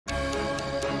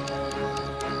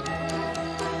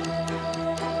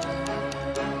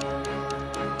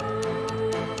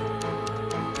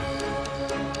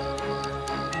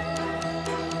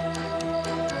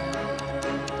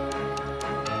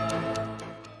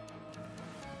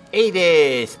Hey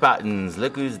there, Spartans!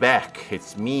 Look who's back.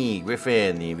 It's me,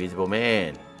 Griffin, the Invisible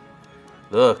Man.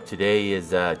 Look, today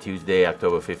is Tuesday,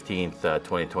 October 15th,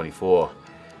 2024,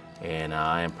 and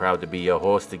I am proud to be your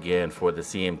host again for the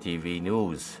CMTV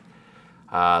News.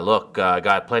 Look, I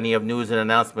got plenty of news and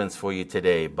announcements for you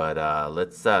today, but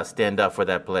let's stand up for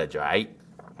that pledge, all right?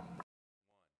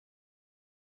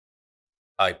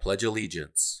 I pledge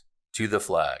allegiance to the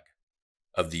flag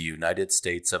of the United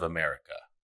States of America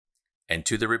and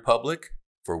to the republic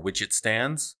for which it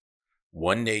stands,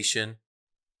 one nation,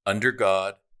 under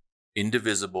God,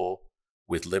 indivisible,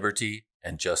 with liberty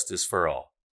and justice for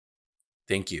all.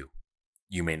 Thank you.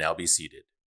 You may now be seated.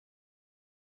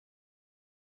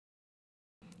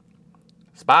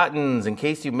 Spartans, in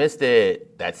case you missed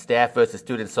it, that staff versus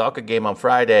student soccer game on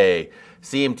Friday.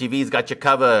 CMTV's got you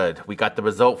covered. We got the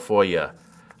result for you.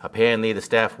 Apparently the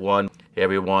staff won.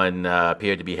 Everyone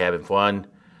appeared to be having fun.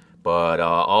 But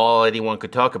all anyone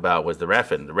could talk about was the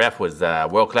reffing. The ref was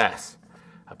world class.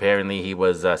 Apparently he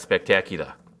was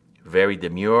spectacular. Very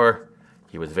demure.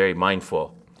 He was very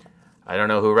mindful. I don't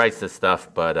know who writes this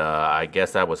stuff, but I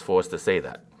guess I was forced to say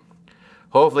that.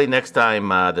 Hopefully next time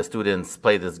the students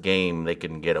play this game, they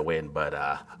can get a win, but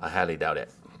I highly doubt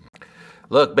it.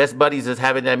 Look, Best Buddies is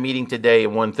having that meeting today at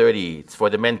 1:30. It's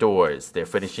for the mentors. They're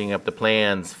finishing up the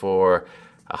plans for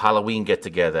a Halloween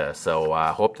get-together, so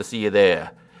I hope to see you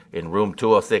there in room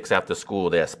 206 after school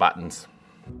there, Spartans.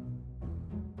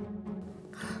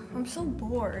 I'm so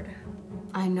bored.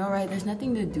 I know, right? There's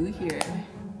nothing to do here.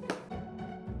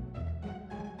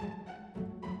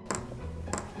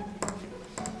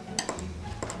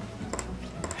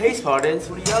 Hey Spartans,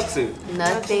 what are you up to?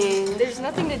 Nothing. There's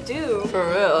nothing to do. For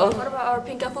real. What about our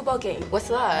pink out football game? What's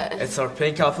that? It's our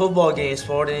pink out football game,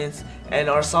 Spartans, and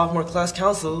our sophomore class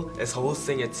council is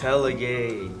hosting a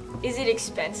tailgate. Is it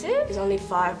expensive? It's only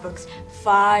 $5.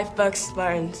 $5,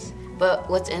 Spartans. But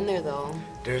what's in there though?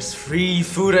 There's free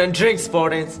food and drinks,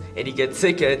 Spartans, and you get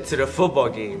ticket to the football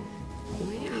game.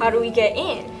 How do we get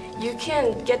in? You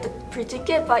can get the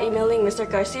pre-ticket by emailing Mr.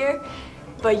 Garcia,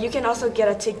 but you can also get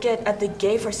a ticket at the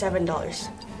gate for $7.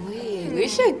 Wait, we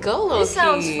should go, low-key. This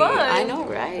sounds fun. I know,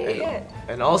 right? Yeah.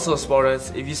 And also,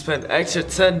 Spartans, if you spend extra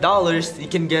 $10, you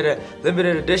can get a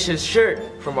limited edition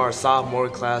shirt from our sophomore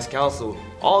class council.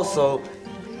 Also,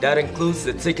 that includes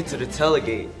the ticket to the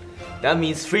tailgate. That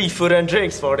means free food and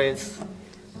drinks, Spartans.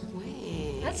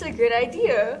 Wait. That's a good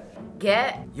idea.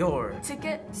 Get Your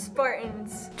Ticket,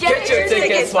 Spartans. Get your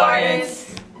ticket,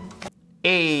 Spartans.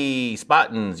 Hey,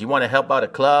 Spartans, you want to help out a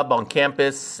club on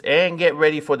campus and get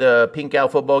ready for the pink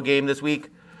out football game this week?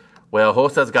 Well,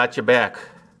 HOSA's got your back.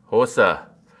 HOSA.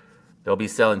 They'll be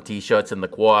selling t-shirts in the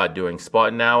quad during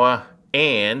Spartan Hour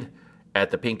and at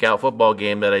the pink out football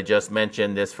game that I just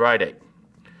mentioned this Friday.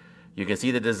 You can see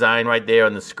the design right there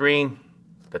on the screen,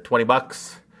 the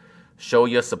 $20. Show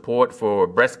your support for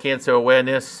breast cancer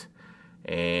awareness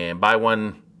and buy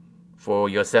one for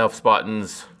yourself,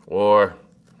 Spartans, or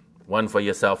one for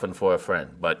yourself and for a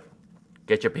friend. But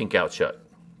get your pink out shirt.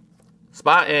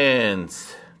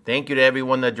 Spartans, thank you to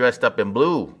everyone that dressed up in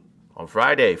blue on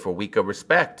Friday for Week of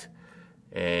Respect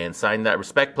and signed that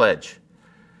respect pledge.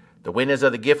 The winners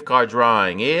of the gift card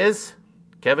drawing is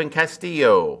Kevin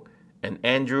Castillo and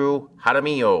Andrew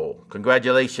Jaramillo.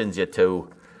 Congratulations, you two.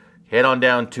 Head on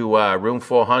down to room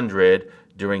 400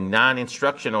 during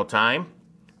non-instructional time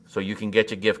so you can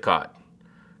get your gift card.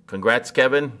 Congrats,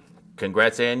 Kevin.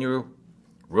 Congrats, Andrew.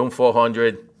 Room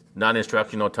 400,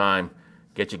 non-instructional time.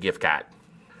 Get your gift card.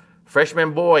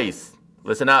 Freshman boys,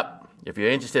 listen up. If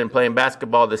you're interested in playing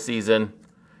basketball this season,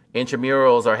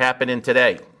 intramurals are happening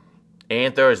today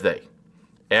and Thursday.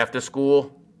 After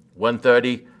school,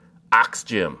 1:30, Ox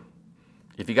Gym.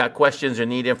 If you got questions or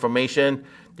need information,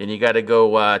 then you got to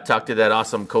go talk to that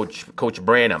awesome Coach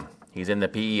Branham. He's in the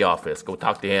PE office. Go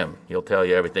talk to him. He'll tell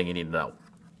you everything you need to know.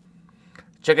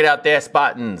 Check it out there,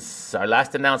 Spartans. Our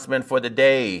last announcement for the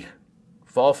day.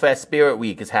 Fall Fest Spirit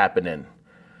Week is happening.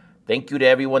 Thank you to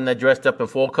everyone that dressed up in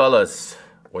fall colors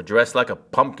or dressed like a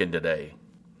pumpkin today.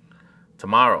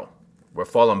 Tomorrow, we're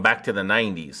falling back to the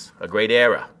 90s, a great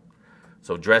era.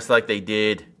 So dress like they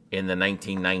did in the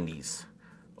 1990s.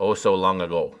 Oh, so long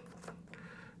ago.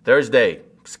 Thursday,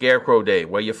 Scarecrow Day.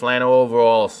 Wear your flannel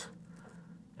overalls.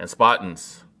 And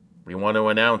Spartans, we want to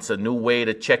announce a new way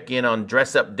to check in on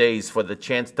dress-up days for the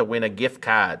chance to win a gift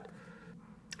card.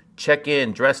 Check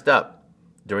in dressed up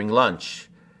during lunch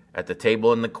at the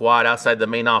table in the quad outside the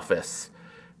main office.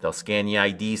 They'll scan your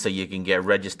ID so you can get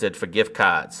registered for gift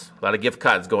cards. A lot of gift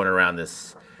cards going around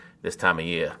this time of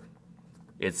year.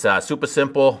 It's super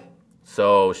simple,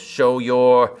 so show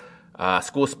your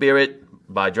school spirit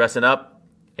by dressing up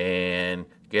and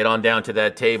get on down to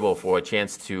that table for a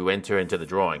chance to enter into the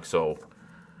drawing. So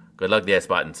good luck there,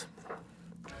 Spartans.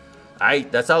 All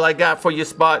right, that's all I got for you,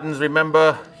 Spartans.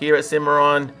 Remember, here at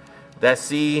Cimarron, that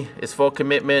C is for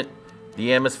commitment,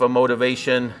 the M is for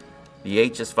motivation, the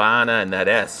H is for honor, and that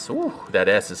S, that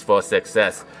S is for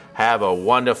success. Have a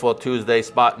wonderful Tuesday,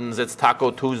 Spartans. It's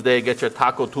Taco Tuesday. Get your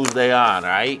Taco Tuesday on,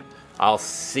 all right? I'll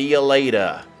see you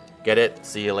later. Get it?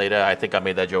 See you later. I think I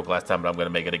made that joke last time, but I'm going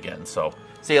to make it again. So,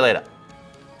 see you later.